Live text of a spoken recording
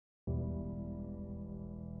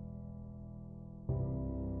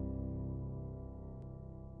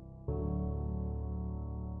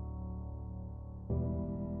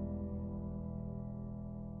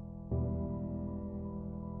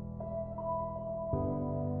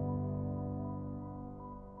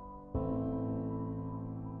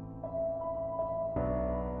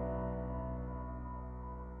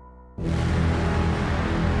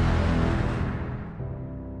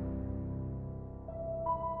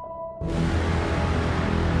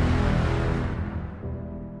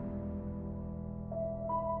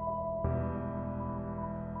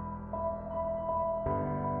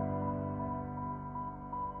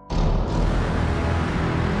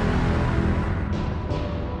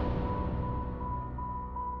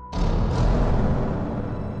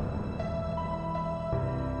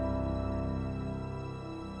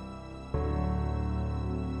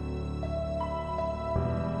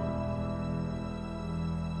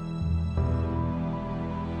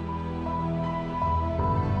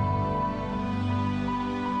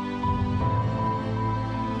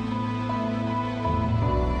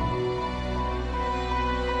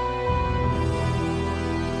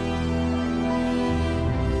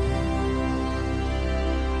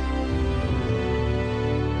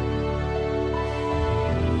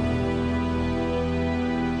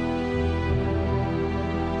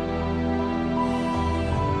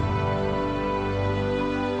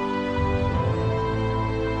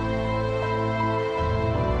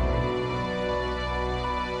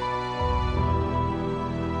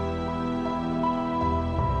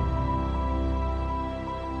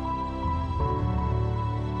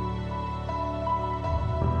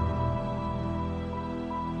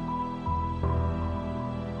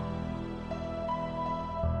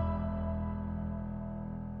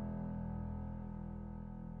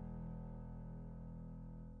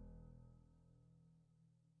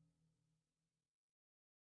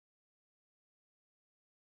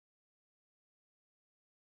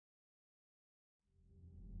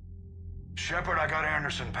Shepard, I got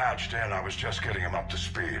Anderson patched in. I was just getting him up to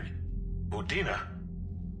speed. Udina?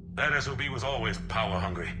 That SOB was always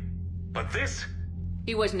power-hungry. But this?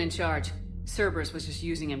 He wasn't in charge. Cerberus was just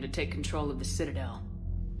using him to take control of the Citadel.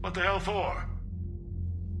 What the hell for?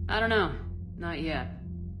 I don't know. Not yet.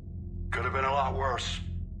 Could have been a lot worse.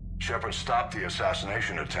 Shepard stopped the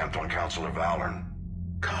assassination attempt on Councilor Valorn.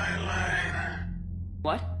 Kyline.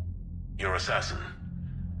 What? Your assassin.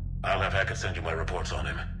 I'll have Hackett send you my reports on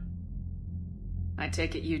him. I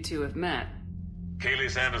take it you two have met.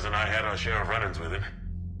 Kaylee Sanders and I had our share of run-ins with him.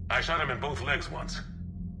 I shot him in both legs once.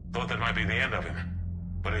 Thought that might be the end of him.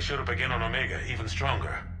 But he showed up again on Omega, even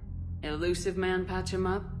stronger. Elusive man patch him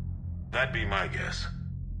up? That'd be my guess.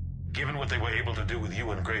 Given what they were able to do with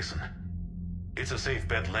you and Grayson. It's a safe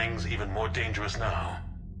bet Lang's even more dangerous now.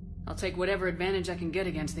 I'll take whatever advantage I can get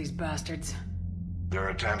against these bastards. Their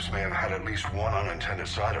attempts may have had at least one unintended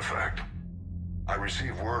side effect. I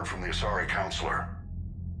received word from the Asari Counselor.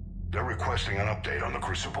 They're requesting an update on the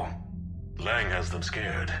Crucible. Lang has them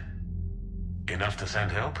scared. Enough to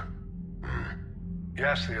send help?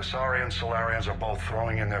 Yes, the Asari and Solarians are both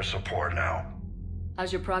throwing in their support now.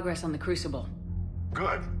 How's your progress on the Crucible?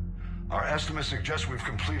 Good. Our estimates suggest we've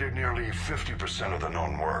completed nearly 50% of the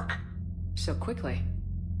known work. So quickly?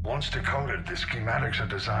 Once decoded, the schematics are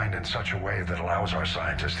designed in such a way that allows our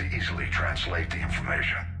scientists to easily translate the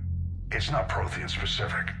information. It's not Prothean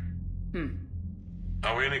specific.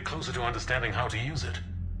 Are we any closer to understanding how to use it?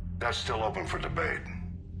 That's still open for debate.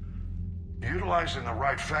 Utilized in the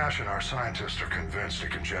right fashion, our scientists are convinced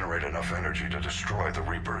it can generate enough energy to destroy the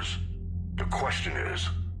Reapers. The question is,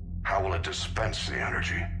 how will it dispense the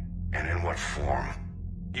energy, and in what form?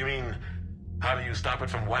 You mean, how do you stop it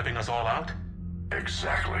from wiping us all out?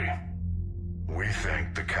 Exactly. We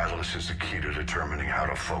think the catalyst is the key to determining how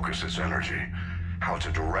to focus its energy, how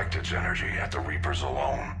to direct its energy at the Reapers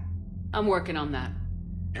alone. I'm working on that.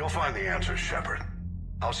 You'll find the answers, Shepard.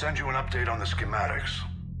 I'll send you an update on the schematics.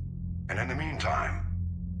 And in the meantime,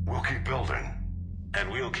 we'll keep building.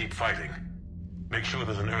 And we'll keep fighting. Make sure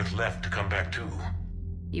there's an Earth left to come back to.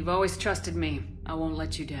 You've always trusted me. I won't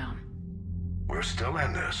let you down. We're still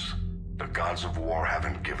in this. The gods of war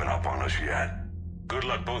haven't given up on us yet. Good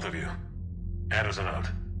luck, both of you. Anderson out.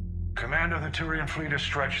 Commander, the Turian fleet is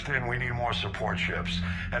stretched thin. We need more support ships.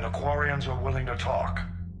 And the Quarians are willing to talk.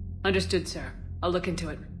 Understood, sir. I'll look into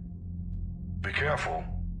it. Be careful.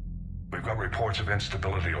 We've got reports of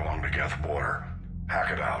instability along the Geth border.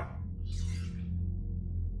 Hack it out.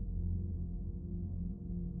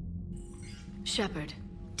 Shepard,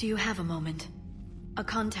 do you have a moment? A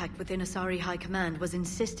contact within Asari High Command was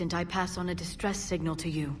insistent I pass on a distress signal to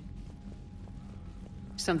you.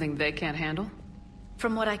 Something they can't handle?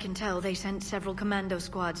 From what I can tell, they sent several commando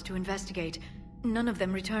squads to investigate. None of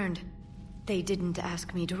them returned. They didn't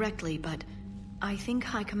ask me directly, but I think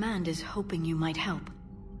High Command is hoping you might help.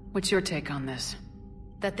 What's your take on this?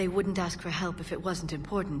 That they wouldn't ask for help if it wasn't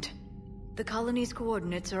important. The colony's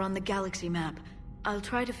coordinates are on the galaxy map. I'll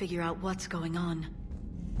try to figure out what's going on.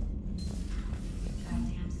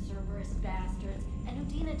 Goddamn Cerberus bastards. And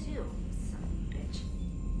Udina too. Son of a bitch.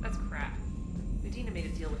 That's crap. Udina made a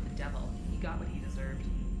deal with the devil. He got what he deserved.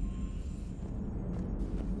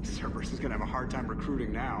 Cerberus is gonna have a hard time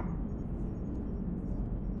recruiting now.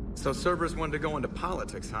 So Cerberus wanted to go into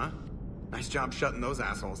politics, huh? Nice job shutting those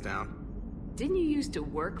assholes down. Didn't you used to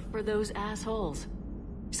work for those assholes?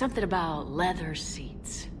 Something about leather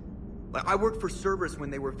seats. I worked for Cerberus when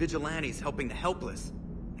they were vigilantes helping the helpless.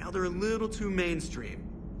 Now they're a little too mainstream.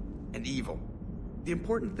 And evil. The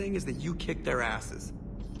important thing is that you kicked their asses.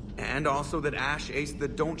 And also that Ash aced the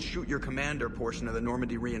don't shoot your commander portion of the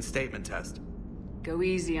Normandy reinstatement test. Go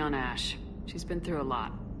easy on Ash. She's been through a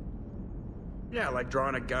lot. Yeah, like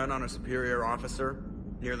drawing a gun on a superior officer,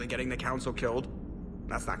 nearly getting the council killed.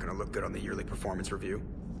 That's not gonna look good on the yearly performance review.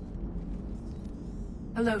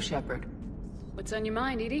 Hello, Shepard. What's on your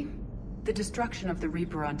mind, Edie? The destruction of the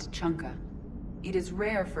Reaper on Tuchanka. It is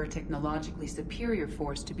rare for a technologically superior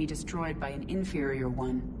force to be destroyed by an inferior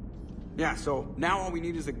one. Yeah, so now all we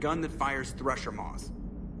need is a gun that fires thresher maws.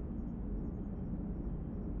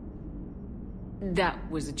 That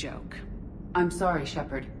was a joke. I'm sorry,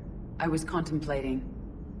 Shepard. I was contemplating.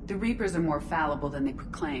 The Reapers are more fallible than they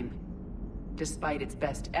proclaim. Despite its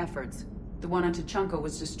best efforts, the one on Tuchanka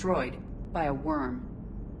was destroyed by a worm.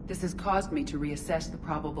 This has caused me to reassess the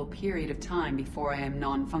probable period of time before I am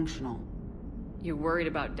non-functional. You're worried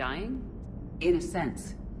about dying? In a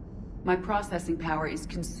sense. My processing power is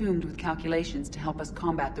consumed with calculations to help us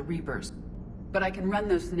combat the Reapers. But I can run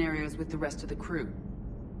those scenarios with the rest of the crew.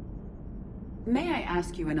 May I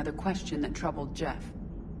ask you another question that troubled Jeff?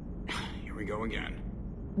 Here we go again.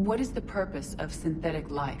 What is the purpose of synthetic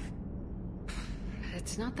life?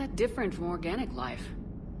 It's not that different from organic life.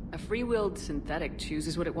 A free-willed synthetic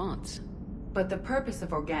chooses what it wants. But the purpose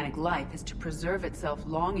of organic life is to preserve itself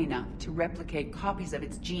long enough to replicate copies of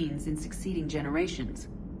its genes in succeeding generations.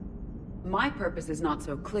 My purpose is not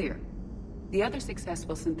so clear. The other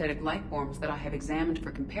successful synthetic life forms that I have examined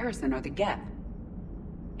for comparison are the Geth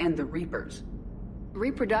and the Reapers.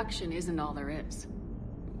 Reproduction isn't all there is.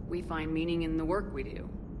 We find meaning in the work we do.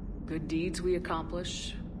 Good deeds we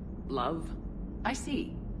accomplish. Love. I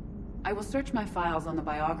see. I will search my files on the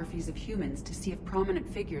biographies of humans to see if prominent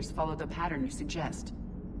figures follow the pattern you suggest.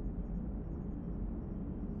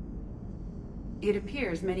 It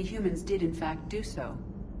appears many humans did in fact do so.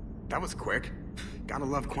 That was quick. Gotta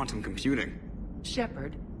love quantum computing.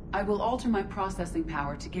 Shepard, I will alter my processing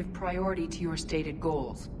power to give priority to your stated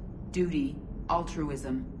goals. Duty,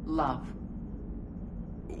 altruism, love.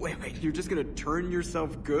 Wait, you're just gonna turn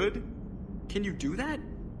yourself good? Can you do that?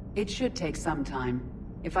 It should take some time.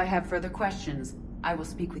 If I have further questions, I will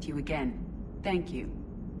speak with you again. Thank you.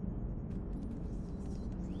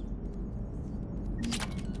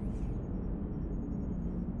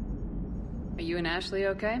 Are you and Ashley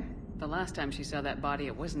okay? The last time she saw that body,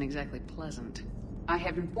 it wasn't exactly pleasant. I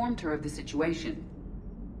have informed her of the situation.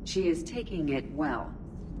 She is taking it well.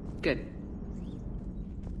 Good.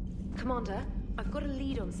 Commander, I've got a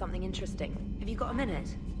lead on something interesting. Have you got a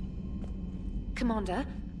minute? Commander,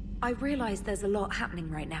 I realize there's a lot happening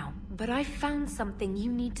right now, but I found something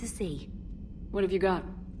you need to see. What have you got?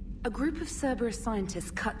 A group of Cerberus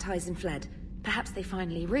scientists cut ties and fled. Perhaps they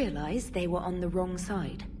finally realized they were on the wrong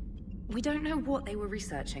side. We don't know what they were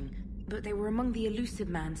researching, but they were among the Elusive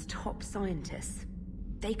Man's top scientists.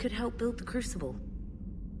 They could help build the Crucible.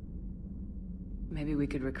 Maybe we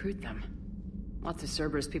could recruit them. Lots of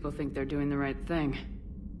Cerberus people think they're doing the right thing.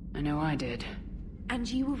 I know I did. And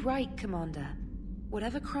you were right, Commander.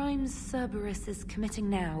 Whatever crimes Cerberus is committing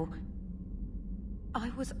now, I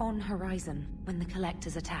was on Horizon when the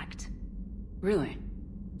Collectors attacked. Really?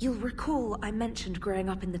 You'll recall I mentioned growing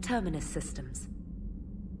up in the Terminus systems.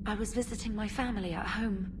 I was visiting my family at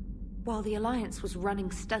home. While the Alliance was running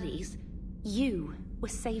studies, you were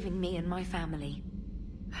saving me and my family.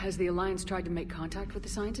 Has the Alliance tried to make contact with the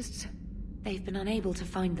scientists? They've been unable to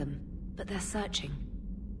find them, but they're searching.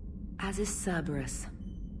 As is Cerberus.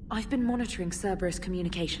 I've been monitoring Cerberus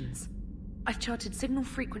communications. I've charted signal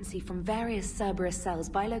frequency from various Cerberus cells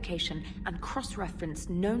by location and cross-referenced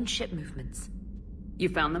known ship movements. You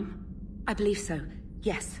found them? I believe so,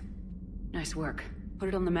 yes. Nice work. Put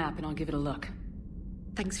it on the map and I'll give it a look.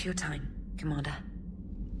 Thanks for your time, Commander.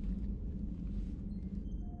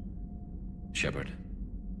 Shepard.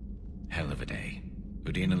 Hell of a day.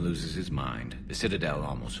 Udina loses his mind, the Citadel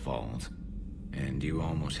almost falls, and you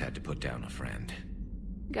almost had to put down a friend.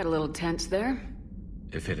 Got a little tense there.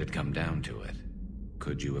 If it had come down to it,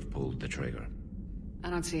 could you have pulled the trigger? I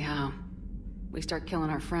don't see how. We start killing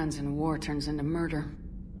our friends and war turns into murder.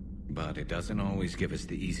 But it doesn't always give us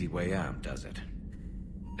the easy way out, does it?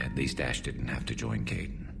 At least Ash didn't have to join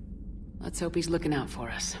Caden. Let's hope he's looking out for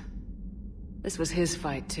us. This was his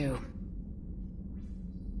fight, too.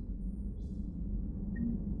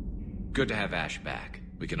 Good to have Ash back.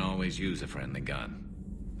 We can always use a friendly gun.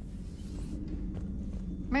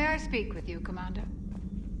 May I speak with you, Commander?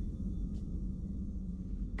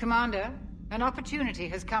 Commander, an opportunity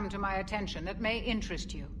has come to my attention that may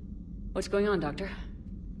interest you. What's going on, Doctor?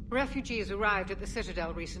 Refugees arrived at the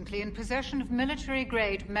Citadel recently in possession of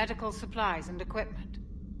military-grade medical supplies and equipment.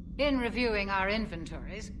 In reviewing our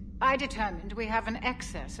inventories, I determined we have an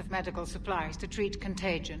excess of medical supplies to treat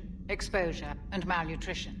contagion, exposure, and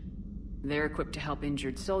malnutrition. They're equipped to help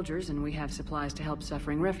injured soldiers, and we have supplies to help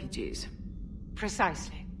suffering refugees.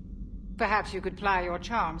 Precisely. Perhaps you could ply your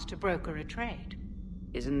charms to broker a trade.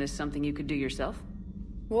 Isn't this something you could do yourself?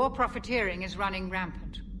 War profiteering is running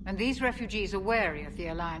rampant, and these refugees are wary of the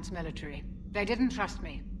Alliance military. They didn't trust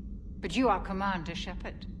me. But you are Commander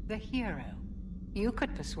Shepard, the hero. You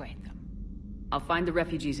could persuade them. I'll find the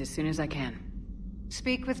refugees as soon as I can.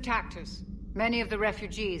 Speak with Tactus. Many of the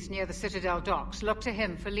refugees near the Citadel docks look to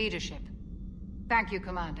him for leadership. Thank you,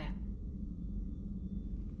 Commander.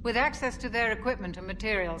 With access to their equipment and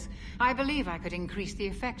materials, I believe I could increase the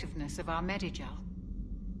effectiveness of our Medigel.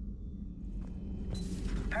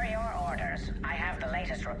 Per your orders, I have the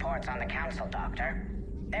latest reports on the Council, Doctor.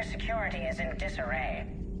 Their security is in disarray,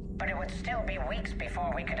 but it would still be weeks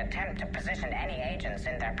before we could attempt to position any agents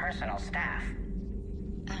in their personal staff.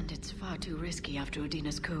 And it's far too risky after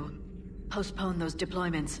Udina's coup. Postpone those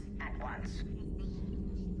deployments. At once.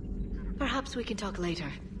 Perhaps we can talk later.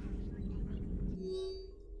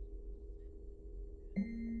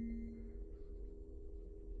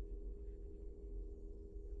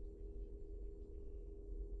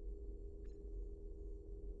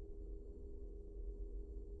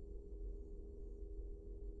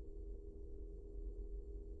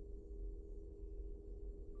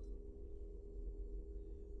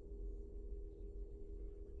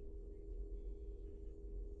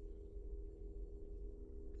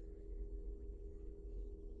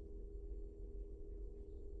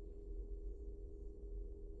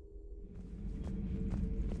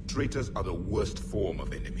 Traitors are the worst form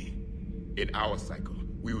of enemy. In our cycle,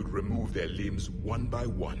 we would remove their limbs one by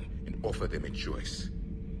one and offer them a choice.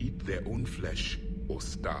 Eat their own flesh or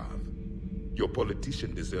starve. Your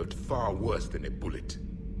politician deserved far worse than a bullet.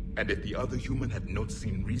 And if the other human had not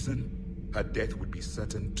seen reason, her death would be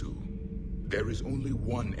certain too. There is only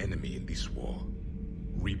one enemy in this war.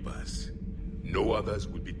 Reapers. No others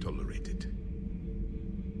will be tolerated.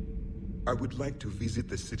 I would like to visit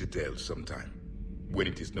the Citadel sometime, when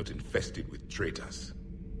it is not infested with traitors.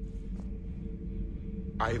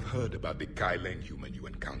 I've heard about the Kyleng human you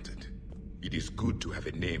encountered. It is good to have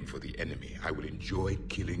a name for the enemy I will enjoy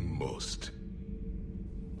killing most.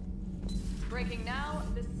 Breaking now,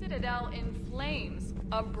 the Citadel in flames.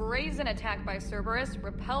 A brazen attack by Cerberus,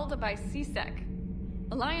 repelled by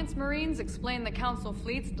CSEC. Alliance Marines explain the Council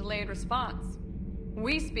fleet's delayed response.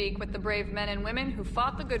 We speak with the brave men and women who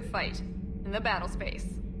fought the good fight in the battle space.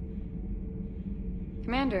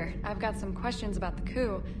 Commander, I've got some questions about the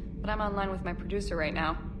coup, but I'm online with my producer right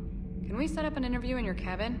now. Can we set up an interview in your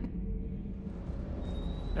cabin?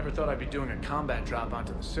 Never thought I'd be doing a combat drop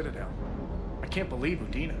onto the Citadel. I can't believe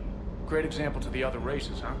Udina. Great example to the other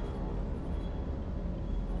races, huh?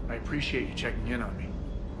 I appreciate you checking in on me.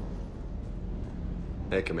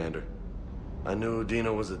 Hey, Commander. I knew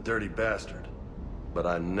Udina was a dirty bastard, but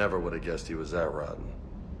I never would have guessed he was that rotten.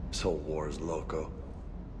 This whole war is loco.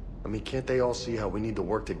 I mean, can't they all see how we need to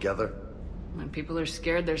work together? When people are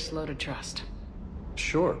scared, they're slow to trust.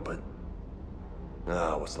 Sure, but...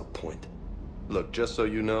 what's the point? Look, just so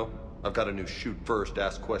you know, I've got a new shoot first,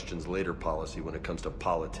 ask questions later policy when it comes to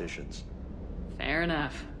politicians. Fair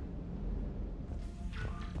enough.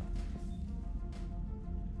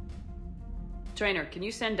 Trainer, can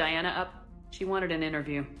you send Diana up? She wanted an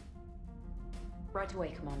interview. Right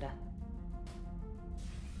away, Commander.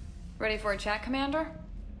 Ready for a chat, Commander?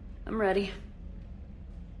 I'm ready.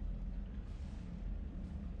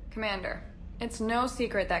 Commander, it's no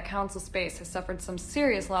secret that Council Space has suffered some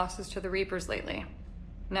serious losses to the Reapers lately.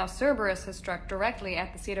 Now Cerberus has struck directly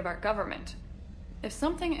at the seat of our government. If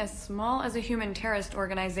something as small as a human terrorist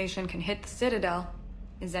organization can hit the Citadel,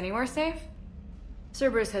 is anywhere safe?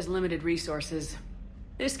 Cerberus has limited resources.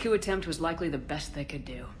 This coup attempt was likely the best they could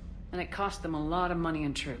do, and it cost them a lot of money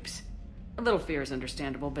and troops. A little fear is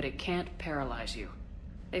understandable, but it can't paralyze you.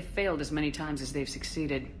 They've failed as many times as they've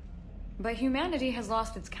succeeded. But humanity has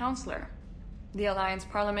lost its counselor. The Alliance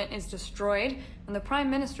Parliament is destroyed, and the Prime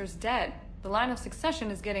Minister's dead. The line of succession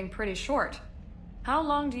is getting pretty short. How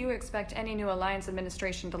long do you expect any new Alliance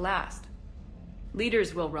administration to last?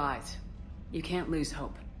 Leaders will rise. You can't lose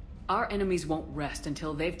hope. Our enemies won't rest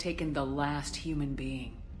until they've taken the last human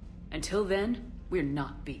being. Until then, we're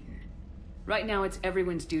not beaten. Right now, it's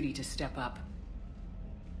everyone's duty to step up.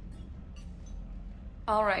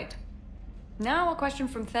 All right. Now a question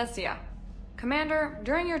from Thessia. Commander,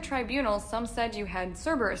 during your tribunal, some said you had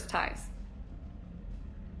Cerberus ties.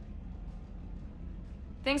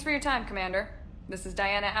 Thanks for your time, Commander. This is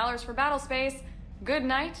Diana Allers for Battlespace. Good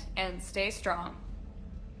night, and stay strong.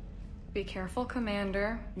 Be careful,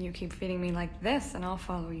 Commander. You keep feeding me like this, and I'll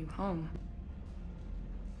follow you home.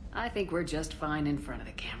 I think we're just fine in front of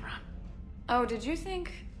the camera. Oh, did you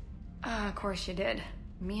think? Of course you did.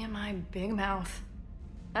 Me and my big mouth.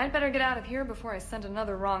 I'd better get out of here before I send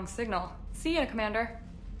another wrong signal. See ya, Commander.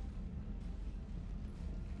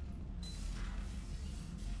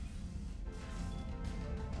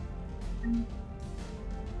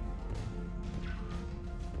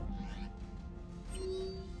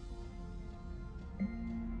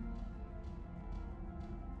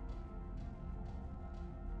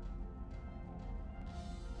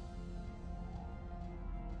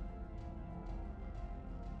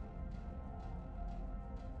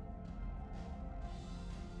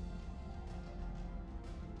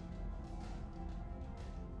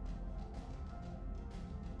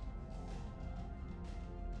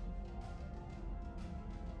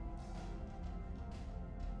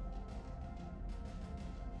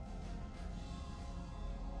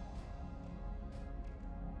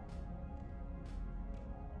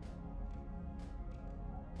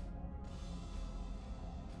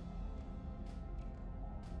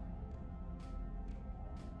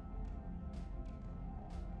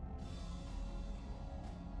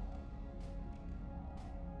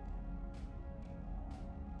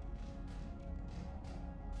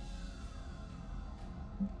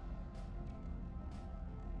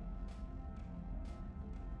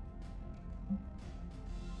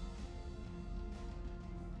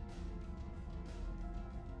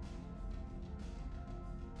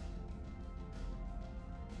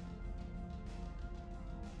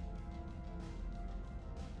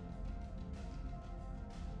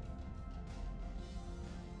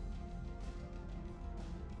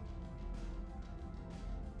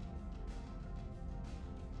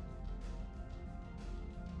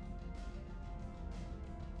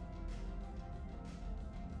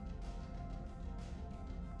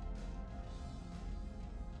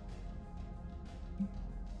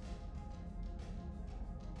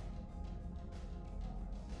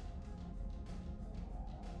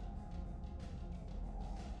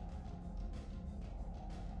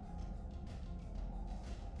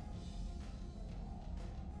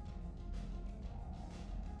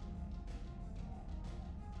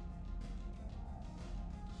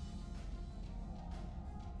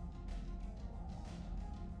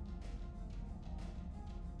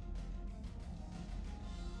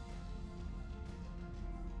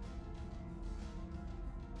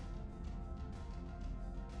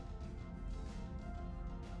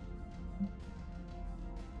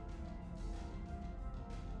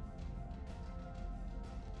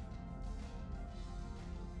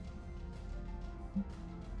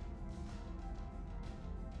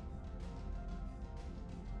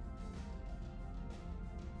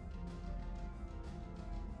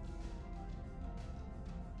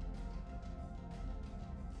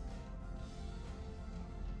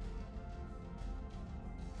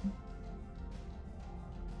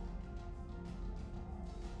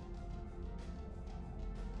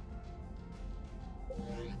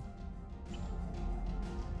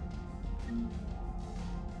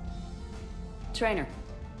 Trainer,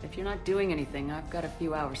 if you're not doing anything, I've got a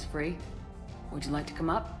few hours free. Would you like to come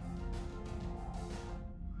up?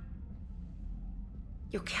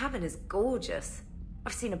 Your cabin is gorgeous.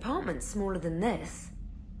 I've seen apartments smaller than this.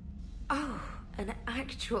 Oh, an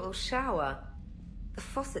actual shower. The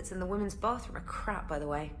faucets in the women's bathroom are crap, by the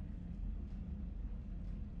way.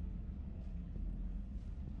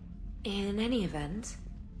 In any event,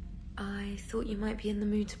 I thought you might be in the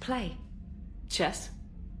mood to play. Chess?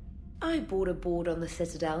 I bought a board on the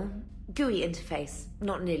Citadel. GUI interface,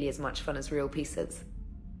 not nearly as much fun as real pieces.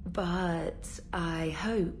 But I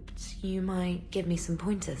hoped you might give me some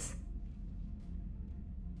pointers.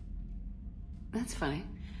 That's funny.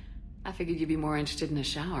 I figured you'd be more interested in a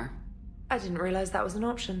shower. I didn't realize that was an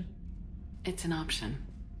option. It's an option.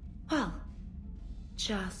 Well,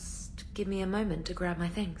 just give me a moment to grab my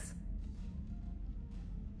things.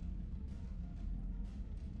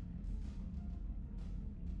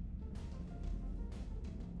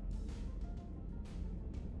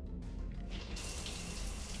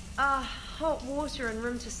 Hot water and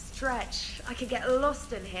room to stretch. I could get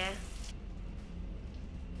lost in here.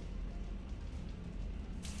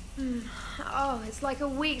 Oh, it's like a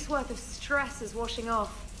week's worth of stress is washing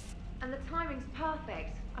off. And the timing's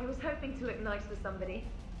perfect. I was hoping to look nice for somebody.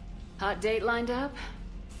 Hot date lined up?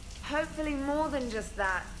 Hopefully more than just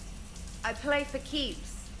that. I play for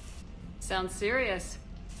keeps. Sounds serious.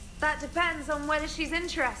 That depends on whether she's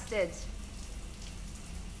interested.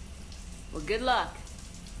 Well, good luck.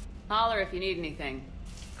 Holler if you need anything.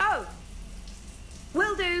 Oh!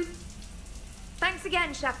 Will do. Thanks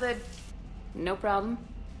again, Shepard. No problem.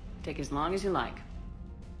 Take as long as you like.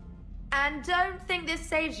 And don't think this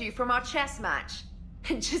saves you from our chess match.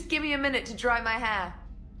 Just give me a minute to dry my hair.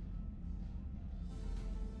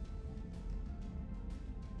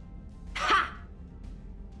 Ha!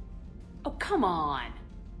 Oh, come on.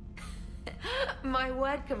 My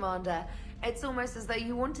word, Commander. It's almost as though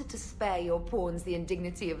you wanted to spare your pawns the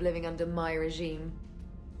indignity of living under my regime.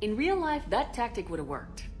 In real life, that tactic would have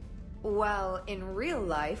worked. Well, in real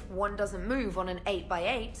life, one doesn't move on an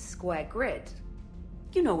 8x8 square grid.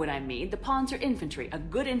 You know what I mean. The pawns are infantry. A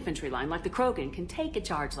good infantry line like the Krogan can take a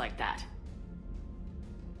charge like that.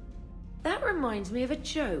 That reminds me of a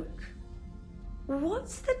joke.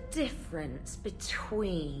 What's the difference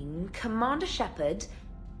between Commander Shepard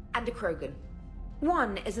and a Krogan?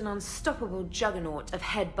 One is an unstoppable juggernaut of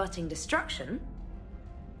head-butting destruction.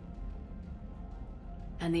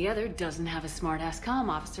 And the other doesn't have a smart-ass comm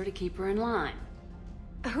officer to keep her in line.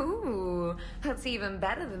 Ooh, that's even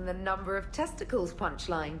better than the number of testicles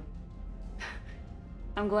punchline.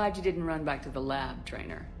 I'm glad you didn't run back to the lab,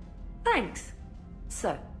 Trainer. Thanks.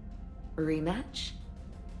 So, rematch?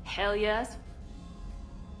 Hell yes.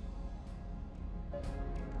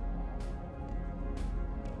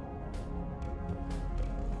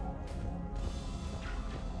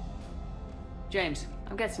 James,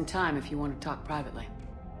 I've got some time if you want to talk privately.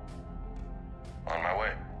 On my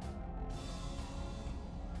way.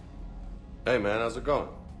 Hey man, how's it going?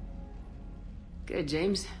 Good,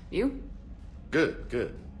 James. You? Good,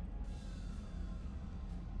 good.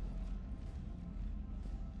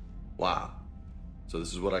 Wow. So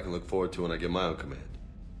this is what I can look forward to when I get my own command.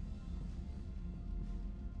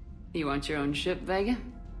 You want your own ship, Vega?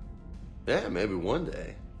 Yeah, maybe one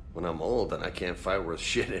day. When I'm old and I can't fight worth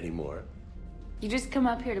shit anymore. You just come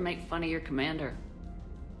up here to make fun of your commander.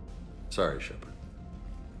 Sorry, Shepard.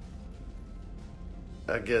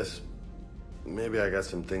 I guess maybe I got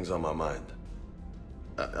some things on my mind.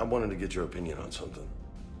 I wanted to get your opinion on something.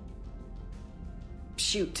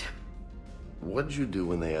 Shoot. What did you do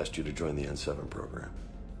when they asked you to join the N7 program?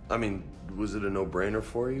 I mean, was it a no-brainer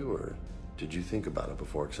for you, or did you think about it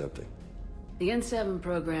before accepting? The N7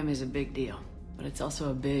 program is a big deal, but it's also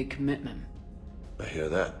a big commitment. I hear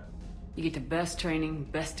that. You get the best training,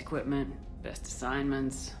 best equipment, best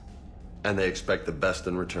assignments. And they expect the best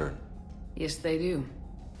in return. Yes, they do.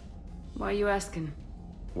 Why are you asking?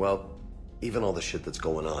 Well, even all the shit that's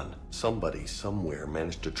going on, somebody somewhere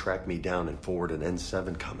managed to track me down and forward an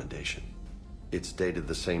N7 commendation. It's dated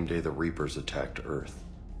the same day the Reapers attacked Earth.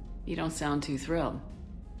 You don't sound too thrilled.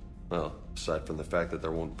 Well, aside from the fact that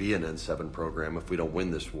there won't be an N7 program if we don't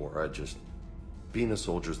win this war, Being a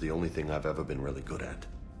soldier's the only thing I've ever been really good at.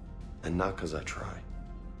 And not because I try.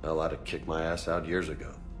 Hell, I'd have kicked my ass out years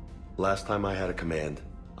ago. Last time I had a command,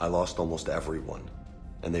 I lost almost everyone.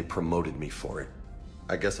 And they promoted me for it.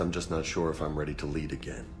 I guess I'm just not sure if I'm ready to lead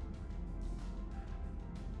again.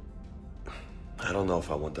 I don't know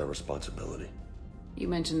if I want that responsibility. You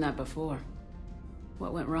mentioned that before.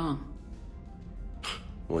 What went wrong?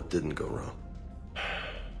 What didn't go wrong?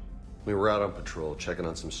 We were out on patrol, checking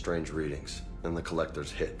on some strange readings, and the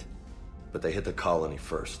collectors hit. But they hit the colony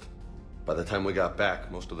first. By the time we got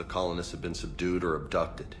back, most of the colonists had been subdued or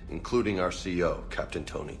abducted, including our CO, Captain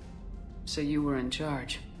Tony. So you were in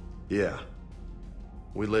charge? Yeah.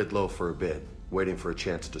 We laid low for a bit, waiting for a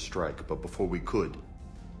chance to strike, but before we could,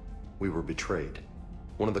 we were betrayed.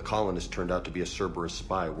 One of the colonists turned out to be a Cerberus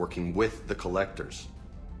spy working with the collectors.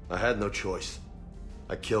 I had no choice.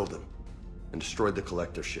 I killed him and destroyed the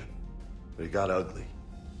collector ship. But it got ugly.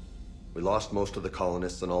 We lost most of the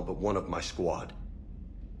colonists and all but one of my squad.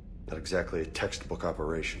 Not exactly a textbook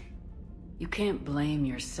operation. You can't blame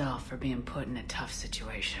yourself for being put in a tough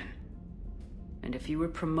situation. And if you were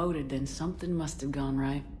promoted, then something must have gone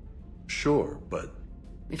right. Sure, but...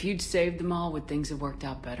 If you'd saved them all, would things have worked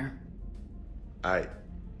out better? I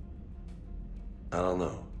don't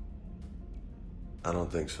know. I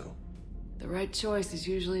don't think so. The right choice is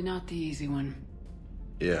usually not the easy one.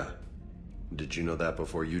 Yeah. Did you know that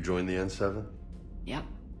before you joined the N7? Yep.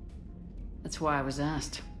 That's why I was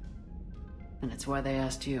asked. And it's why they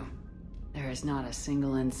asked you. There is not a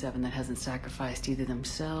single N7 that hasn't sacrificed either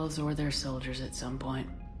themselves or their soldiers at some point.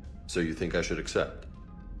 So you think I should accept?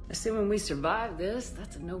 Assuming we survive this,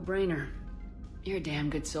 that's a no-brainer. You're a damn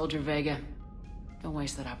good soldier, Vega. Don't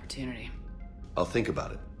waste that opportunity. I'll think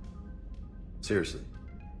about it. Seriously.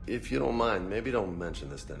 If you don't mind, maybe don't mention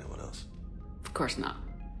this to anyone else. Of course not.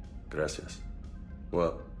 Gracias.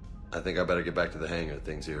 Well, I think I better get back to the hangar.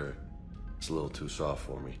 Things here, it's a little too soft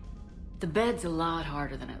for me. The bed's a lot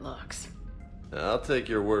harder than it looks. I'll take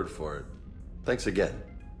your word for it. Thanks again,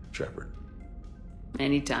 Shepard.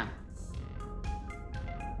 Anytime.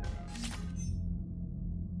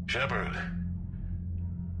 Shepard.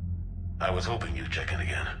 I was hoping you'd check in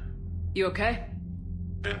again. You okay?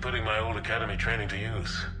 Been putting my old academy training to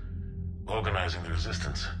use. Organizing the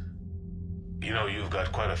resistance. You know, you've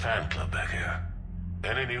got quite a fan club back here.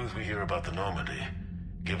 Any news we hear about the Normandy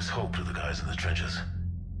gives hope to the guys in the trenches.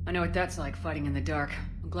 I know what that's like, fighting in the dark.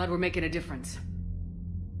 I'm glad we're making a difference.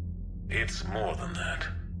 It's more than that.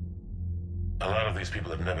 A lot of these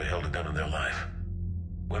people have never held a gun in their life.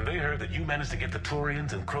 When they heard that you managed to get the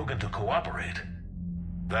Turians and Krogan to cooperate,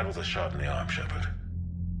 that was a shot in the arm, Shepard.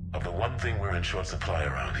 Of the one thing we're in short supply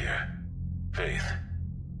around here. Faith.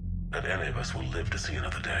 That any of us will live to see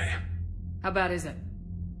another day. How bad is it?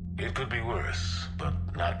 It could be worse, but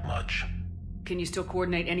not much. Can you still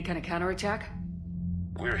coordinate any kind of counterattack?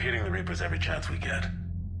 We're hitting the Reapers every chance we get.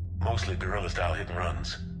 Mostly guerrilla-style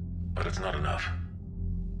hit-and-runs. But it's not enough.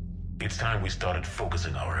 It's time we started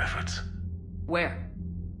focusing our efforts. Where?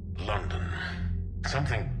 London.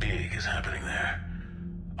 Something big is happening there.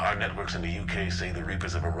 Our networks in the UK say the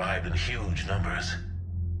Reapers have arrived in huge numbers.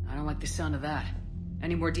 I don't like the sound of that.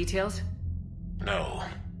 Any more details? No.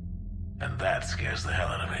 And that scares the hell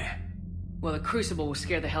out of me. Well, the Crucible will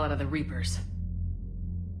scare the hell out of the Reapers.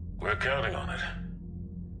 We're counting on it.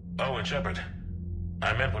 Oh, and Shepard,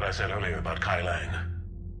 I meant what I said earlier about Kai Lang.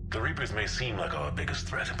 The Reapers may seem like our biggest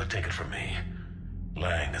threat, but take it from me.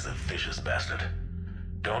 Lang is a vicious bastard.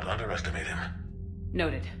 Don't underestimate him.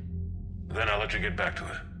 Noted. Then I'll let you get back to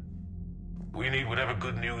it. We need whatever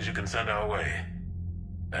good news you can send our way.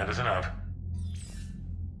 Anderson out.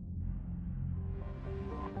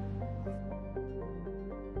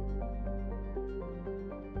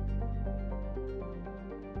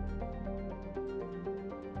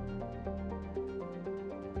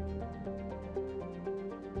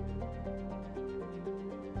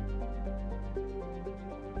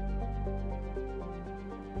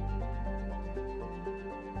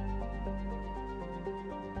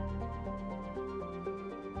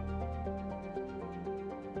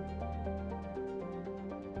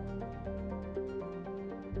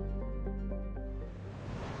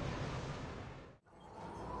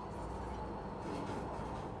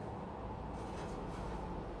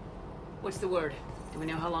 What's the word? Do we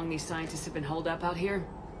know how long these scientists have been holed up out here?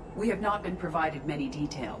 We have not been provided many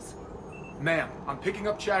details. Ma'am, I'm picking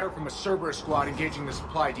up chatter from a Cerberus squad engaging the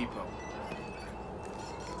supply depot.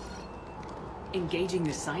 Engaging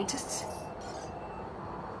the scientists?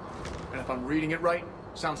 And if I'm reading it right,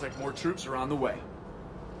 sounds like more troops are on the way.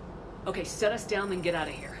 Okay, set us down, then get out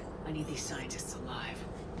of here. I need these scientists alive.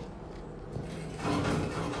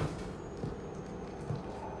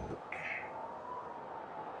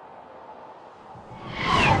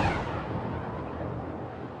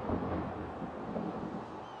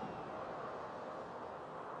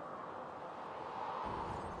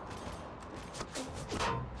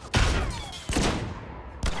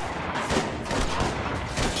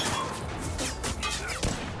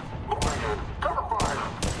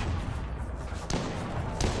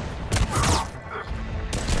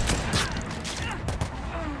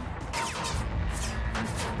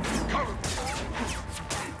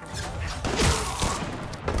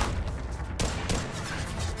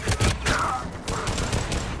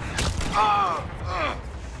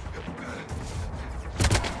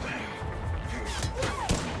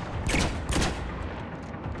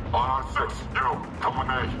 On 6, you, come with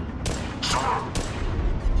me.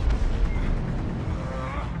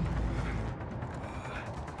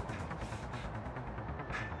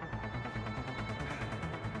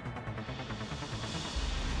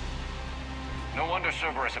 No wonder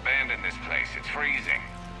Cerberus abandoned this place. It's freezing.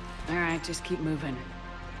 Alright, just keep moving.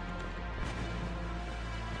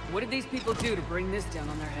 What did these people do to bring this down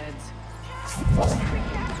on their heads? We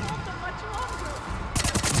can't hold them much longer.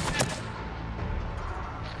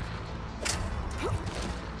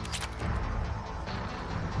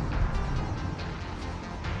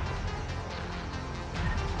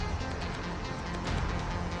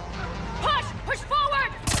 Push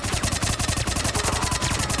forward!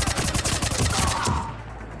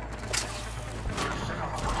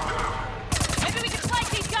 Maybe we can flank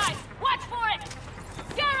these guys! Watch for it!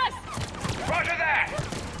 Scare us! Roger that!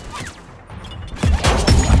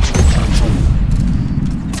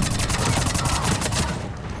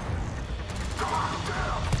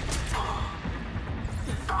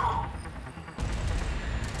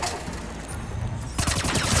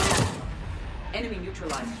 Enemy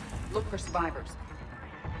neutralized. Look for survivors.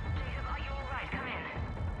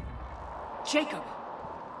 Jacob!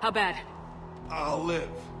 How bad? I'll live.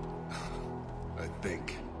 I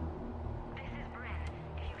think.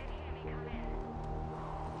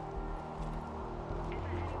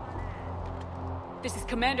 This is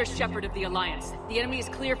Commander Shepard of the Alliance. The enemy is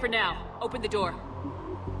clear for now. Open the door.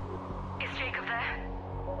 Is Jacob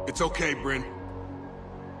there? It's okay, Bryn.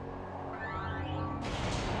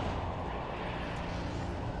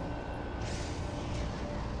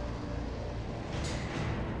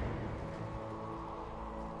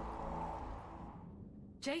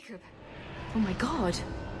 Jacob! Oh my god.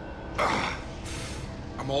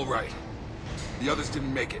 I'm all right. The others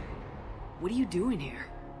didn't make it. What are you doing here?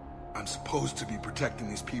 I'm supposed to be protecting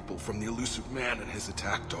these people from the elusive man and his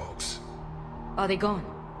attack dogs. Are they gone?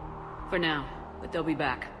 For now, but they'll be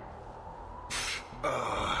back.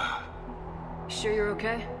 Sure you're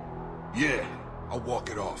okay? Yeah, I'll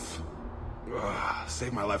walk it off.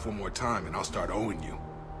 Save my life one more time and I'll start owing you.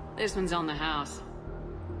 This one's on the house.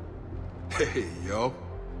 Hey, yo.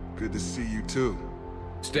 Good to see you too.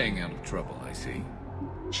 Staying out of trouble, I see.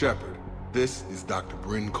 Shepard, this is Dr.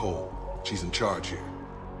 Bryn Cole. She's in charge here.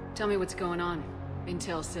 Tell me what's going on.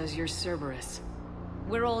 Intel says you're Cerberus.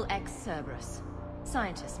 We're all ex-Cerberus.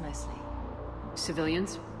 Scientists, mostly.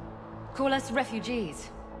 Civilians? Call us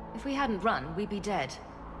refugees. If we hadn't run, we'd be dead.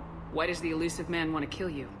 Why does the elusive man want to kill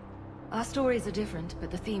you? Our stories are different,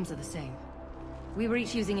 but the themes are the same. We were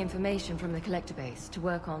each using information from the collector base to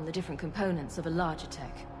work on the different components of a larger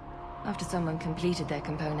tech. After someone completed their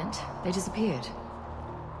component, they disappeared.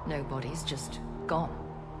 No bodies, just gone.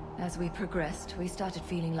 As we progressed, we started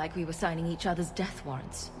feeling like we were signing each other's death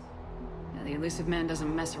warrants. Now, the elusive man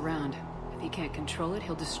doesn't mess around. If he can't control it,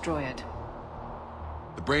 he'll destroy it.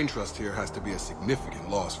 The brain trust here has to be a significant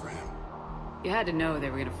loss for him. You had to know they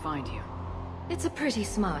were gonna find you. It's a pretty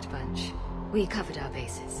smart bunch. We covered our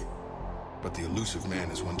bases. But the elusive man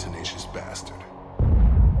is one tenacious bastard.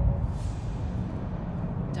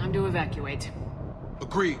 Time to evacuate.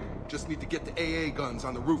 Agreed. Just need to get the AA guns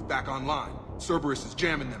on the roof back online. Cerberus is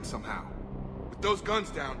jamming them somehow. With those guns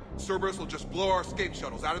down, Cerberus will just blow our escape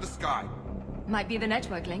shuttles out of the sky. Might be the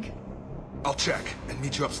network link. I'll check and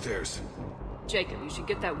meet you upstairs. Jacob, you should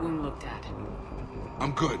get that wound looked at.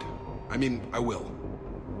 I'm good. I mean, I will.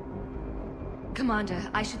 Commander,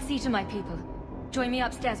 I should see to my people. Join me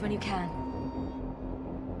upstairs when you can.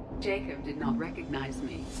 Jacob did not recognize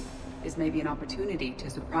me. This may be an opportunity to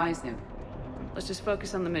surprise him. Let's just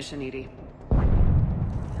focus on the mission, Edie.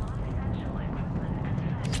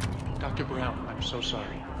 Dr. Brown, I'm so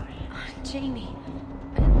sorry. Jamie,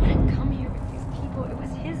 I didn't want to come here with these people. It was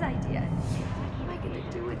his idea. What am I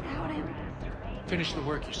gonna do without him? Finish the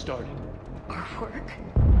work you started. Our work?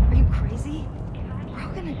 Are you crazy? We're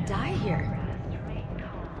all gonna die here.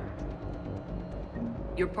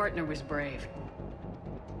 Your partner was brave.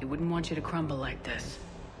 He wouldn't want you to crumble like this.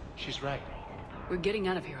 She's right. We're getting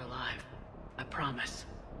out of here alive. I promise.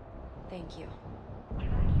 Thank you.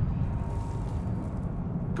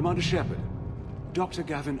 Commander Shepard, Dr.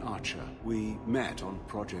 Gavin Archer. We met on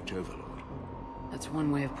Project Overlord. That's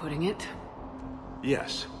one way of putting it.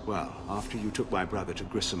 Yes, well, after you took my brother to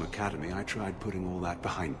Grissom Academy, I tried putting all that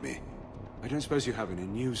behind me. I don't suppose you have any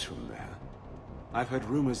news from there. I've heard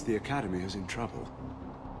rumors the Academy is in trouble.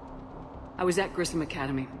 I was at Grissom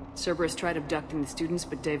Academy. Cerberus tried abducting the students,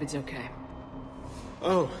 but David's okay.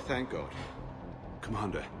 Oh, thank God.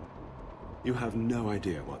 Commander, you have no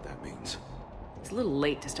idea what that means. It's a little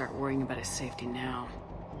late to start worrying about his safety now.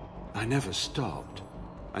 I never stopped.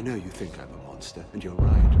 I know you think I'm a monster, and you're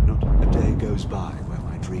right. A day goes by where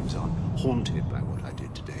my dreams aren't haunted by what I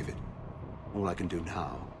did to David. All I can do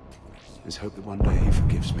now is hope that one day he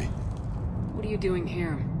forgives me. What are you doing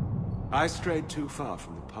here? I strayed too far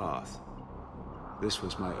from the path. This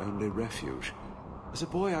was my only refuge. As a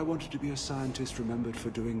boy, I wanted to be a scientist remembered for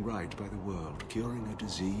doing right by the world, curing a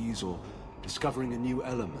disease or discovering a new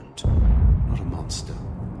element. Not a monster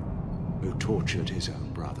who tortured his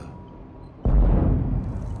own brother.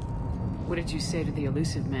 What did you say to the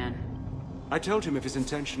elusive man? I told him if his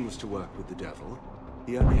intention was to work with the devil,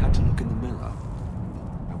 he only had to look in the mirror.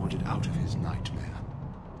 I wanted out of his nightmare.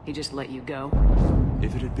 He just let you go?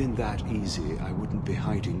 If it had been that easy, I wouldn't be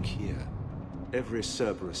hiding here. Every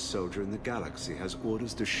Cerberus soldier in the galaxy has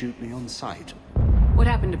orders to shoot me on sight. What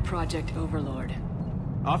happened to Project Overlord?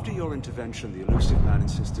 After your intervention, the elusive man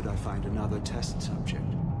insisted I find another test subject.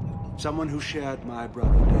 Someone who shared my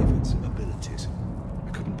brother David's abilities. I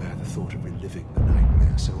couldn't bear the thought of reliving the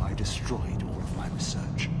nightmare, so I destroyed all of my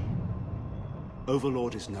research.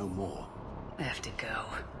 Overlord is no more. I have to go.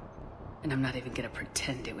 And I'm not even gonna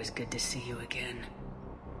pretend it was good to see you again.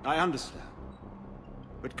 I understand.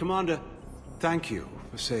 But Commander, thank you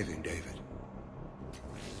for saving David.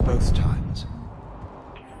 Both times.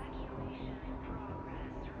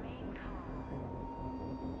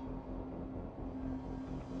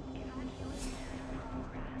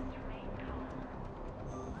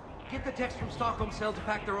 Get the techs from Stockholm Cell to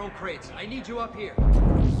pack their own crates. I need you up here.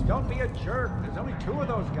 Don't be a jerk. There's only 2 of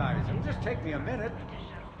those guys. It'll just take me a minute.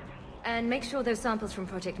 And make sure those samples from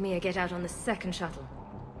Project Mia get out on the second shuttle.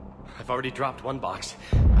 I've already dropped one box.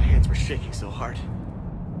 My hands were shaking so hard.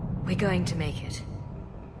 We're going to make it.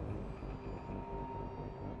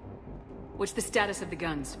 What's the status of the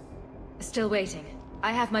guns? Still waiting.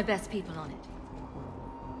 I have my best people on it.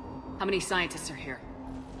 How many scientists are here?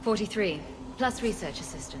 43, plus research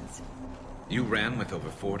assistants. You ran with over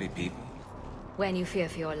 40 people? When you fear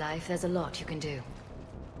for your life, there's a lot you can do.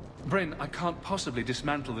 Bryn, I can't possibly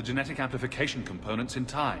dismantle the genetic amplification components in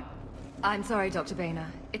time. I'm sorry, Dr. Boehner.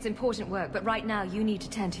 It's important work, but right now you need to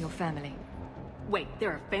tend to your family. Wait,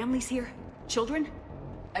 there are families here? Children?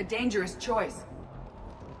 A dangerous choice.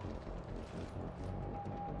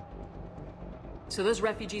 So those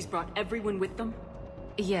refugees brought everyone with them?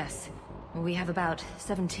 Yes. We have about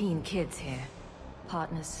 17 kids here.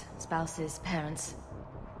 Partners, spouses, parents.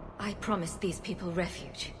 I promised these people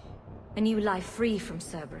refuge. A new life free from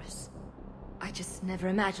Cerberus. I just never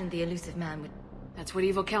imagined the elusive man would... That's what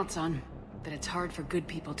evil counts on. But it's hard for good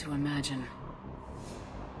people to imagine.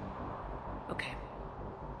 Okay.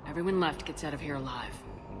 Everyone left gets out of here alive.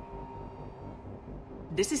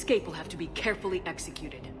 This escape will have to be carefully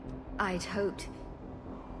executed. I'd hoped.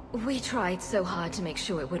 We tried so hard to make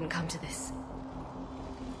sure it wouldn't come to this.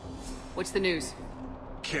 What's the news?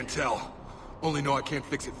 Can't tell. Only know I can't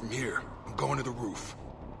fix it from here. I'm going to the roof.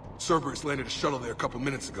 Cerberus landed a shuttle there a couple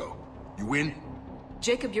minutes ago. You in?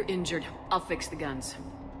 Jacob, you're injured. I'll fix the guns.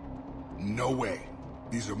 No way.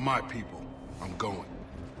 These are my people. I'm going.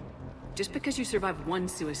 Just because you survived one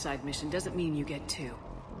suicide mission doesn't mean you get 2.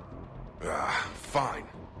 Fine.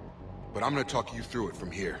 But I'm gonna talk you through it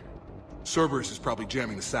from here. Cerberus is probably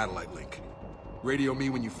jamming the satellite link. Radio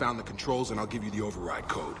me when you found the controls and I'll give you the override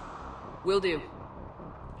code. Will do.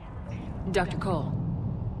 Dr. Cole.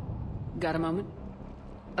 Got a moment?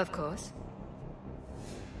 Of course.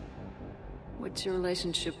 What's your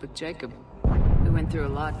relationship with Jacob? We went through a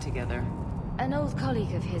lot together. An old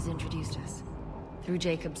colleague of his introduced us. Through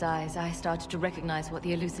Jacob's eyes, I started to recognize what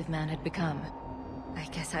the elusive man had become. I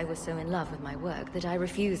guess I was so in love with my work that I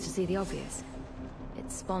refused to see the obvious.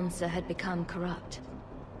 Its sponsor had become corrupt.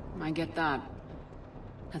 I get that.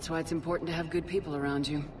 That's why it's important to have good people around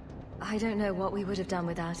you. I don't know what we would have done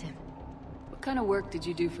without him. What kind of work did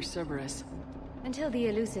you do for Cerberus? Until the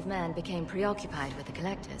elusive man became preoccupied with the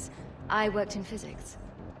Collectors, I worked in physics.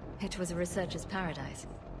 It was a researcher's paradise.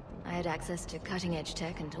 I had access to cutting-edge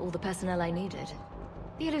tech and all the personnel I needed.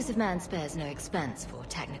 The elusive man spares no expense for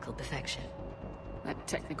technical perfection. That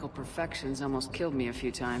technical perfection's almost killed me a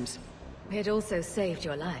few times. It also saved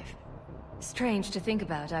your life. Strange to think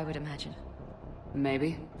about, I would imagine.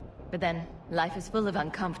 Maybe. But then, life is full of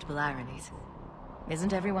uncomfortable ironies.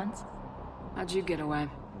 Isn't everyone's? How'd you get away?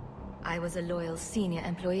 I was a loyal senior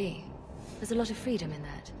employee. There's a lot of freedom in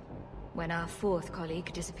that. When our 4th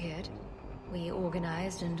colleague disappeared, we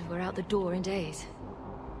organized and were out the door in days.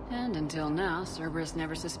 And until now, Cerberus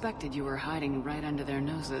never suspected you were hiding right under their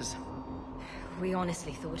noses. We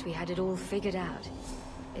honestly thought we had it all figured out.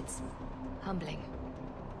 It's humbling.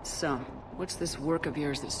 So, what's this work of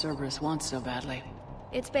yours that Cerberus wants so badly?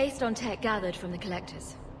 It's based on tech gathered from the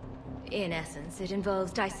Collectors. In essence, it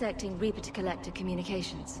involves dissecting Reaper-to-Collector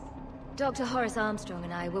communications. Dr. Horace Armstrong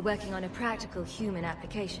and I were working on a practical human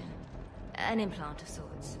application. An implant of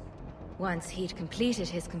sorts. Once he'd completed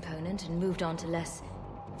his component and moved on to less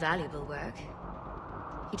valuable work,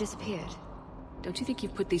 he disappeared. Don't you think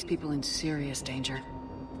you've put these people in serious danger?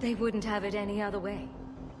 They wouldn't have it any other way.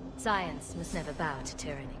 Science must never bow to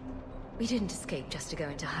tyranny. We didn't escape just to go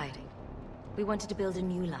into hiding. We wanted to build a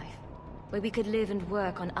new life, where we could live and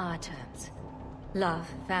work on our terms. Love,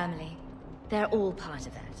 family, they're all part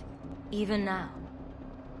of that. Even now.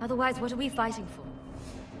 Otherwise, what are we fighting for?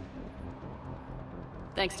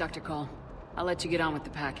 Thanks, Dr. Cole. I'll let you get on with the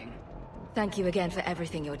packing. Thank you again for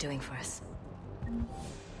everything you're doing for us.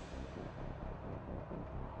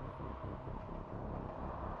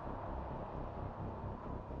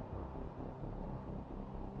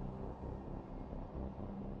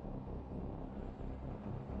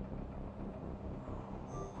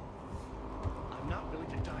 I'm not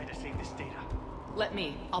willing to die to save this data. Let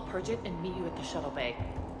me. I'll purge it and meet you at the shuttle bay.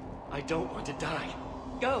 I don't want to die.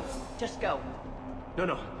 Go. Just go.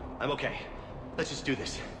 No, I'm okay. Let's just do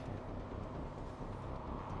this.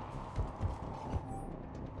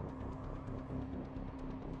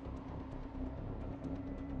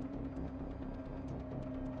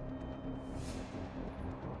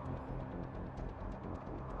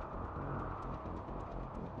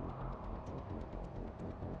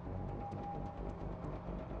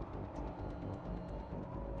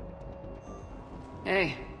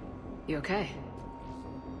 Hey, you okay?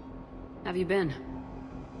 Have you been?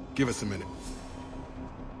 Give us a minute.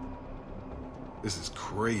 This is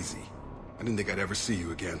crazy. I didn't think I'd ever see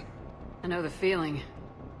you again. I know the feeling.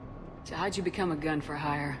 So how'd you become a gun for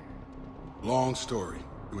hire? Long story.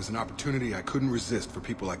 It was an opportunity I couldn't resist for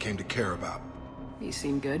people I came to care about. You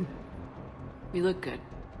seem good. You look good.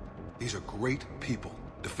 These are great people.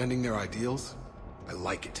 Defending their ideals, I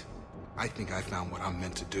like it. I think I found what I'm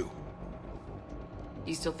meant to do.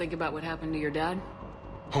 You still think about what happened to your dad?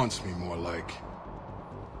 Haunts me more like.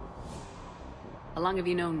 How long have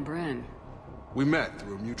you known Bren? We met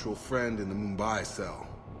through a mutual friend in the Mumbai cell.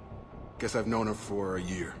 Guess I've known her for a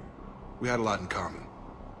year. We had a lot in common.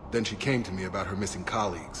 Then she came to me about her missing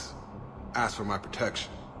colleagues. Asked for my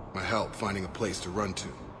protection, my help finding a place to run to.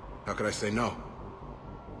 How could I say no?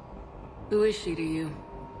 Who is she to you?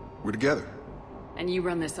 We're together. And you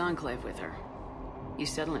run this enclave with her. You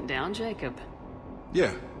settling down, Jacob?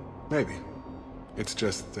 Yeah, maybe. It's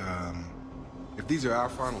just, if these are our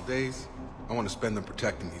final days, I want to spend them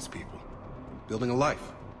protecting these people. Building a life.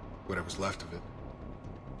 Whatever's left of it.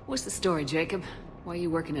 What's the story, Jacob? Why are you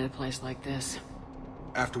working at a place like this?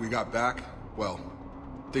 After we got back, well,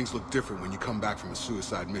 things look different when you come back from a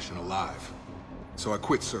suicide mission alive. So I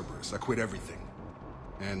quit Cerberus, I quit everything.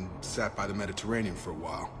 And sat by the Mediterranean for a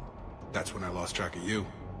while. That's when I lost track of you.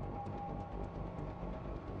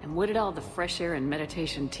 And what did all the fresh air and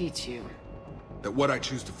meditation teach you? That what I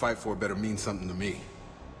choose to fight for better mean something to me.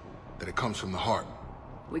 That it comes from the heart.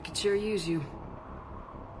 We could sure use you.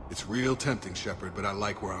 It's real tempting, Shepard, but I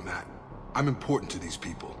like where I'm at. I'm important to these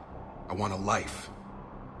people. I want a life.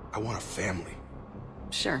 I want a family.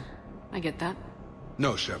 Sure, I get that.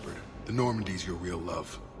 No, Shepard. The Normandy's your real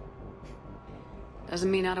love. Doesn't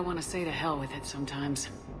mean I don't want to say to hell with it sometimes.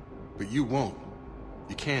 But you won't.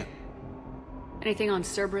 You can't. Anything on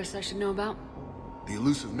Cerberus I should know about? The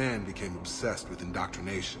elusive man became obsessed with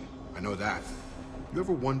indoctrination. I know that. You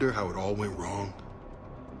ever wonder how it all went wrong?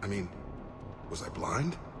 I mean, was I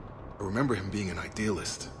blind? I remember him being an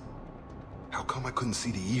idealist. How come I couldn't see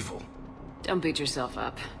the evil? Don't beat yourself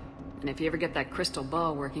up. And if you ever get that crystal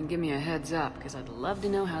ball working, give me a heads up, because I'd love to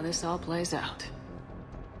know how this all plays out.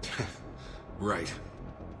 Right.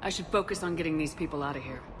 I should focus on getting these people out of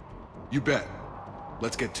here. You bet.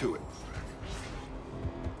 Let's get to it.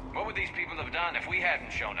 What would these people have done if we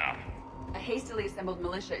hadn't shown up? A hastily assembled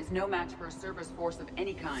militia is no match for a Cerberus force of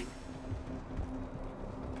any kind.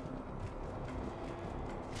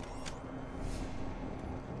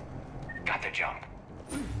 Got the jump.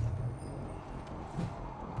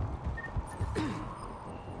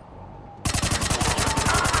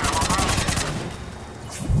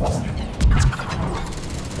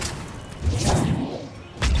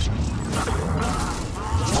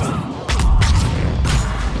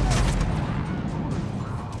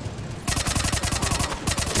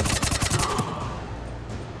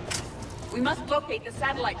 We must locate the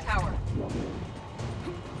satellite tower.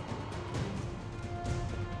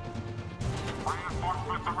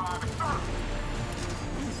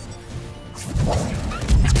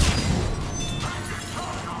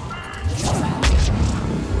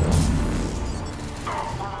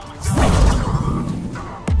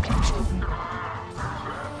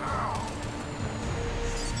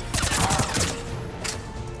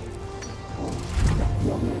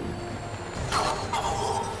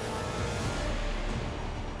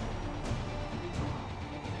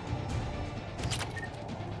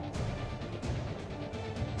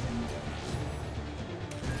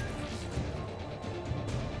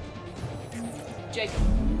 Jacob,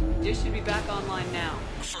 this should be back online now.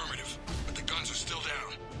 Affirmative, but the guns are still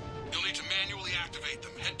down. You'll need to manually activate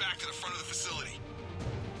them. Head back to the front of the facility.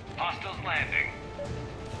 Hostiles landing.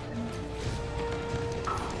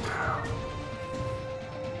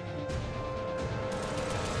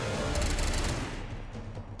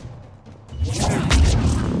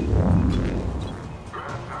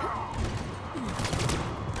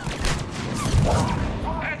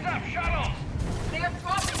 Heads up, shuttles! They are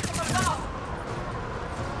dropping from above!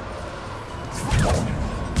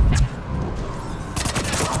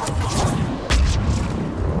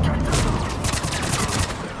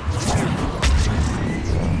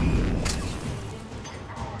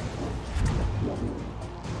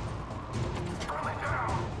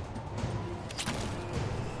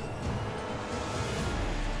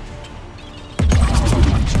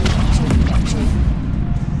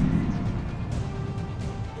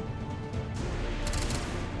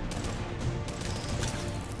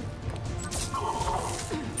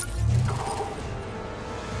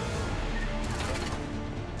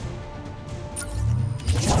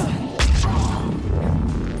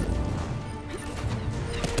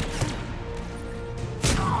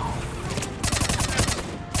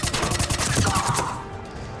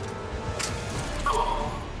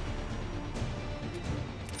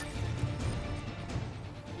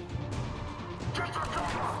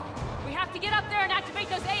 We have to get up there and activate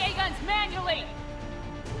those AA guns manually!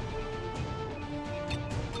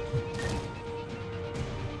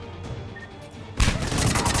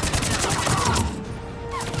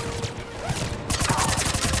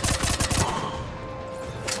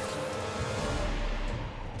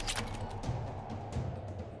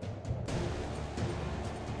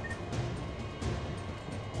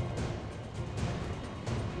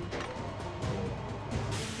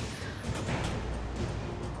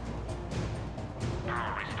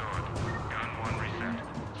 Power restored. Gun 1 reset.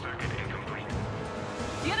 Circuit incomplete.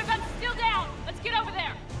 The other gun's still down! Let's get over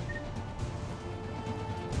there!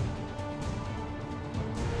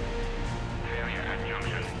 Failure at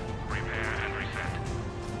junction. Repair and reset.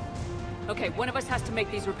 Okay, one of us has to make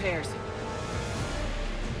these repairs.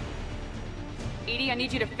 Edie, I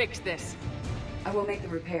need you to fix this. I will make the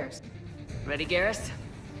repairs. Ready, Garrus?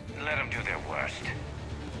 Let them do their worst.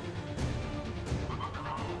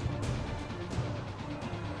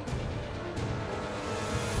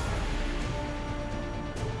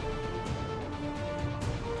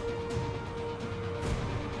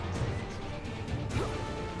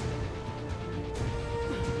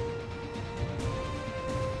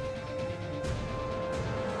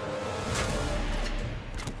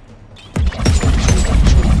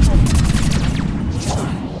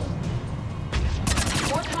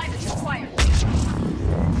 More time is required.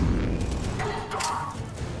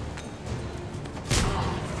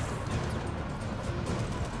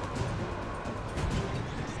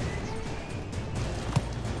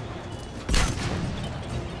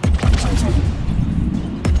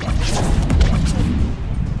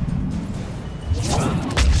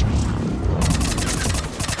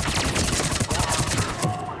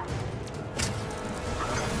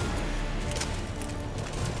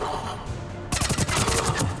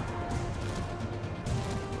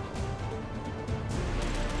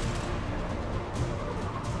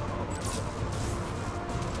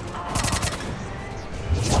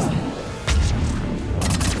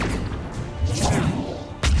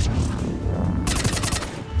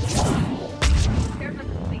 Repairs are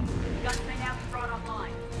complete. Guns may now be brought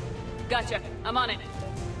online. Gotcha. I'm on it.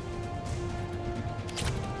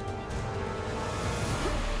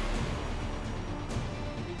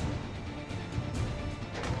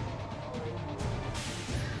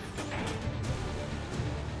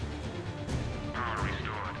 Power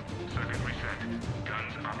restored. Circuit reset.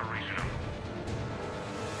 Guns operational.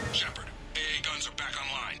 Shepard, AA guns are back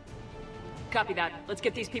online. Copy that. Let's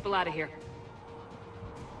get these people out of here.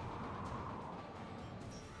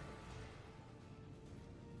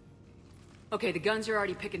 Okay, the guns are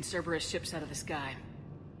already picking Cerberus ships out of the sky.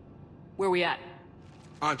 Where we at?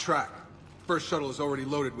 On track. First shuttle is already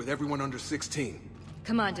loaded with everyone under 16.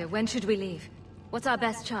 Commander, when should we leave? What's our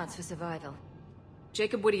best chance for survival?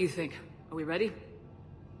 Jacob, what do you think? Are we ready?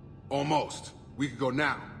 Almost. We could go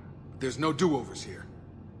now. There's no do-overs here.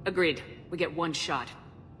 Agreed. We get one shot.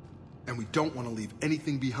 And we don't want to leave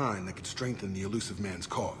anything behind that could strengthen the elusive man's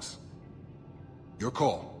cause. Your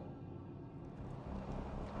call.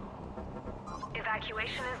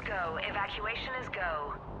 Evacuation is go. Evacuation is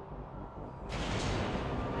go.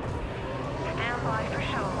 Stand by for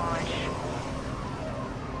shuttle launch.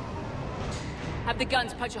 Have the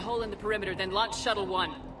guns punch a hole in the perimeter, then launch Shuttle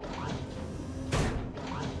 1.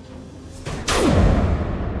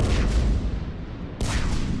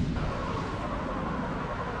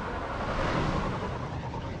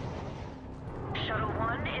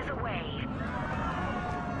 away.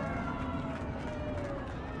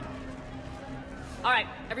 Alright,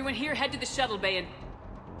 everyone here, head to the shuttle bay and...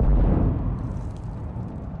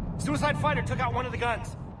 Suicide fighter took out one of the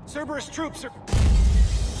guns. Cerberus troops are...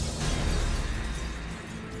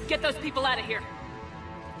 Get those people out of here.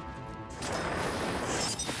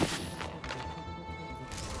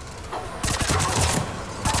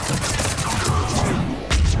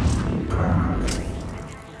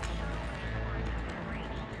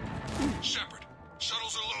 Shepard,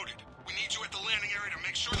 shuttles are loaded. We need you at the landing area to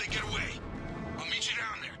make sure they get away. I'll meet you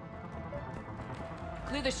down there.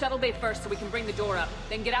 Clear the shuttle bay first so we can bring the door up.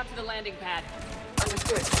 Then get out to the landing pad.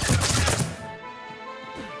 Understood.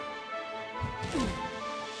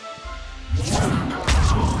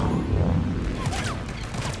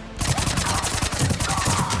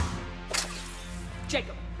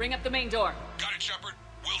 Jacob, bring up the main door. Got it, Shepard.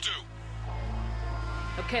 Will do.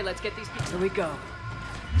 Okay, let's get these people. Here we go.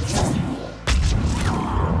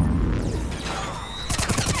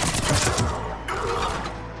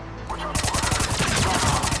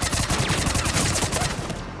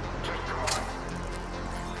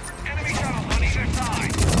 Enemy shuttles on either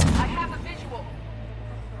side. I have a visual.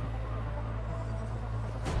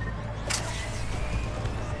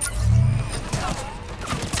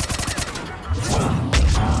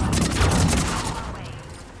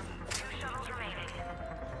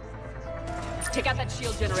 Take out that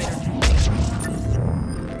shield generator.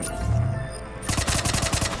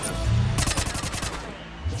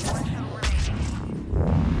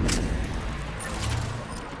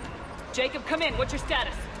 Jacob, come in. What's your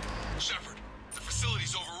status? Shepard, the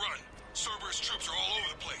facility's overrun. Cerberus troops are all over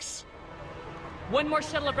the place. One more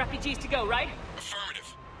shuttle of refugees to go, right?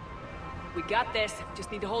 Affirmative. We got this. Just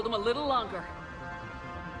need to hold them a little longer.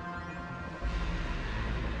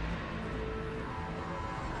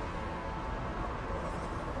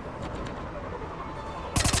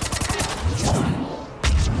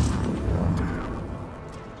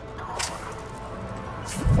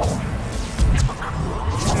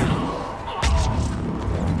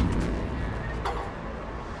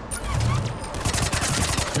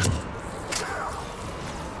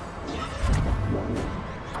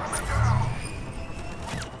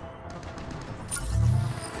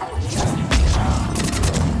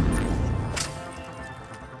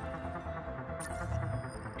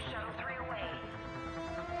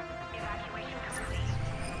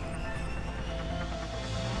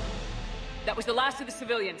 That was the last of the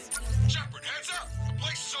civilians. Shepard, heads up! The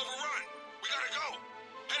place is overrun. We gotta go.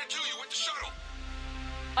 Headed to you with the shuttle.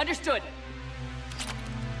 Understood.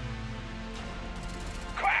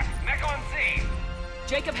 Crack! Mech on scene!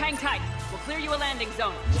 Jacob, hang tight. We'll clear you a landing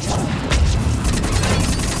zone.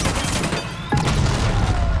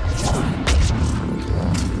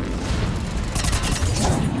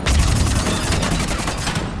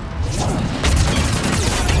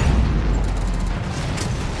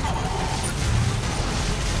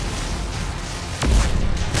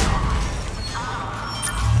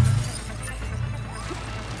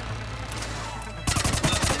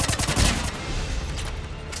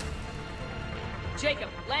 Jacob,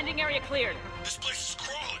 landing area cleared. This place is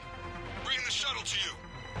crawling. Bringing the shuttle to you.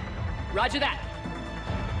 Roger that.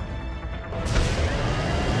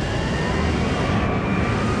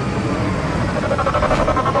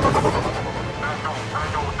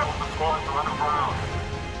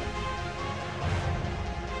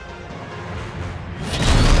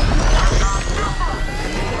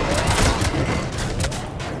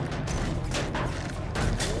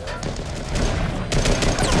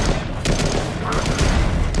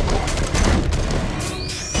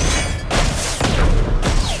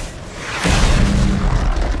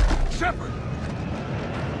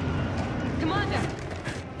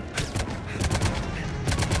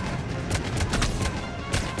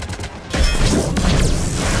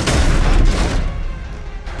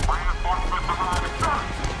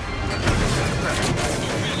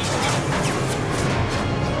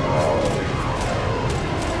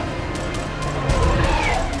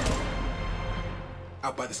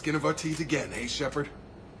 Out by the skin of our teeth again, eh, Shepard?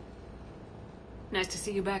 Nice to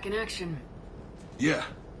see you back in action. Yeah,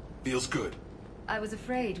 feels good. I was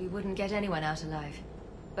afraid we wouldn't get anyone out alive.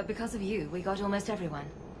 But because of you, we got almost everyone.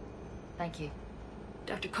 Thank you.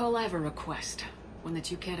 Dr. Cole, I have a request. One that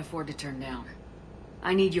you can't afford to turn down.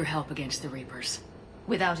 I need your help against the Reapers.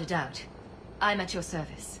 Without a doubt. I'm at your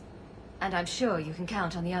service. And I'm sure you can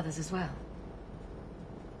count on the others as well.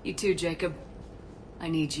 You too, Jacob. I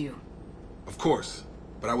need you. Of course,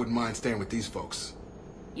 but I wouldn't mind staying with these folks.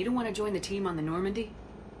 You don't want to join the team on the Normandy?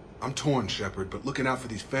 I'm torn, Shepard, but looking out for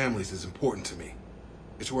these families is important to me.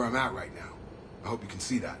 It's where I'm at right now. I hope you can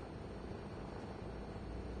see that.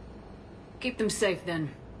 Keep them safe, then.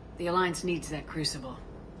 The Alliance needs that crucible.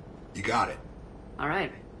 You got it. All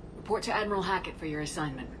right. Report to Admiral Hackett for your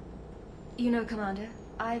assignment. You know, Commander,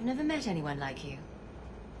 I've never met anyone like you.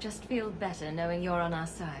 Just feel better knowing you're on our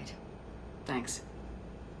side. Thanks.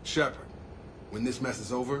 Shepard, when this mess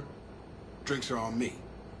is over, drinks are on me.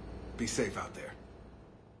 Be safe out there.